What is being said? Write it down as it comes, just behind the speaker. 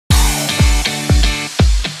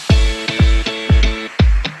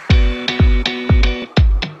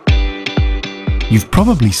You've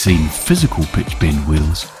probably seen physical pitch bend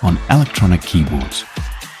wheels on electronic keyboards.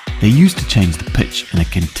 They're used to change the pitch in a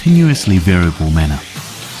continuously variable manner.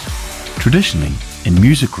 Traditionally, in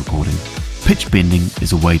music recording, pitch bending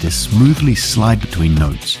is a way to smoothly slide between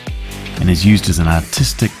notes and is used as an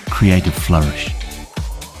artistic, creative flourish.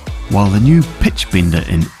 While the new pitch bender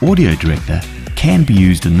in AudioDirector can be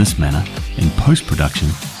used in this manner in post-production,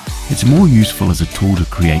 it's more useful as a tool to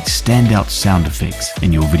create standout sound effects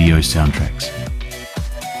in your video soundtracks.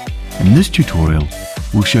 In this tutorial,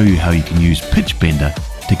 we'll show you how you can use pitch bender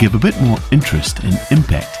to give a bit more interest and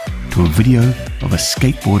impact to a video of a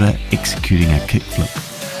skateboarder executing a kickflip.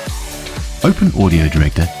 Open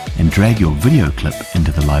AudioDirector and drag your video clip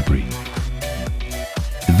into the library.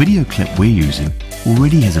 The video clip we're using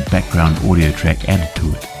already has a background audio track added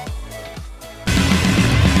to it.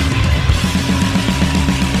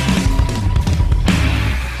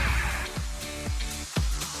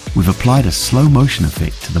 We've applied a slow motion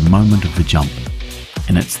effect to the moment of the jump,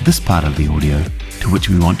 and it's this part of the audio to which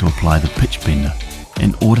we want to apply the pitch bender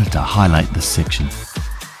in order to highlight this section.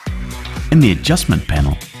 In the adjustment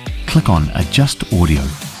panel, click on Adjust Audio,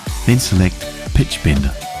 then select Pitch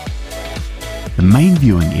Bender. The main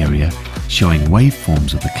viewing area showing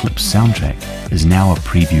waveforms of the clip's soundtrack is now a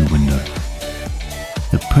preview window.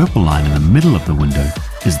 The purple line in the middle of the window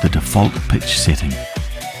is the default pitch setting.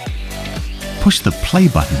 Push the play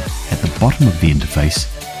button at the bottom of the interface,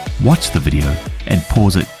 watch the video, and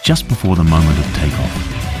pause it just before the moment of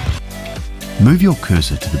takeoff. Move your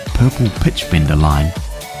cursor to the purple pitch bender line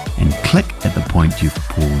and click at the point you've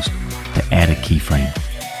paused to add a keyframe.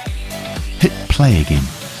 Hit play again,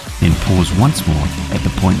 then pause once more at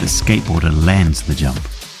the point the skateboarder lands the jump.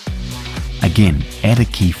 Again, add a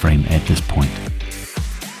keyframe at this point.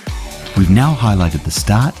 We've now highlighted the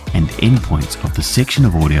start and end points of the section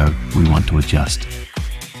of audio we want to adjust.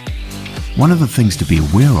 One of the things to be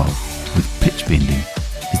aware of with pitch bending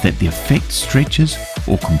is that the effect stretches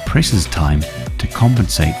or compresses time to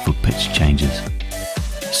compensate for pitch changes.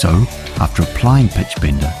 So, after applying pitch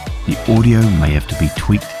bender, the audio may have to be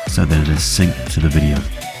tweaked so that it is synced to the video.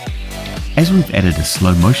 As we've added a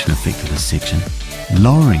slow motion effect to this section,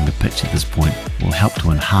 lowering the pitch at this point will help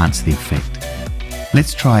to enhance the effect.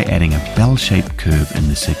 Let's try adding a bell-shaped curve in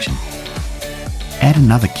this section. Add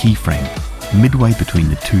another keyframe midway between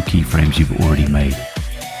the two keyframes you've already made.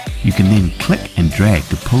 You can then click and drag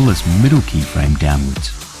to pull this middle keyframe downwards.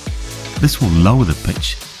 This will lower the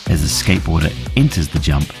pitch as the skateboarder enters the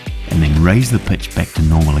jump and then raise the pitch back to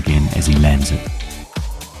normal again as he lands it.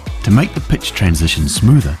 To make the pitch transition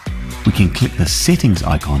smoother, we can click the settings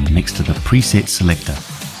icon next to the preset selector.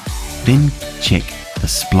 Then check the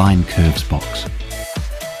spline curves box.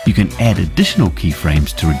 You can add additional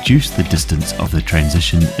keyframes to reduce the distance of the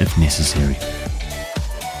transition if necessary.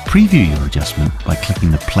 Preview your adjustment by clicking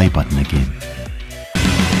the play button again.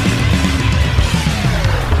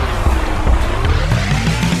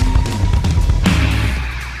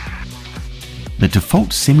 The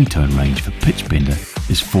default semitone range for pitch bender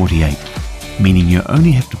is 48, meaning you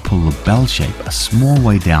only have to pull the bell shape a small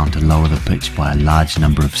way down to lower the pitch by a large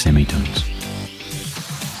number of semitones.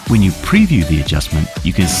 When you preview the adjustment,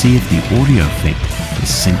 you can see if the audio effect is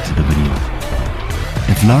synced to the video.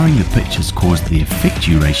 If lowering the pitch has caused the effect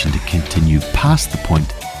duration to continue past the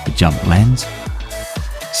point the jump lands,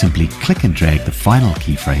 simply click and drag the final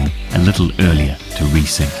keyframe a little earlier to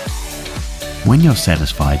resync. When you're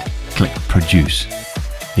satisfied, click Produce,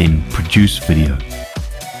 then Produce Video.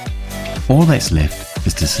 All that's left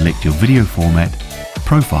is to select your video format,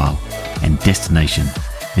 profile, and destination,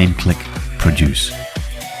 then click Produce.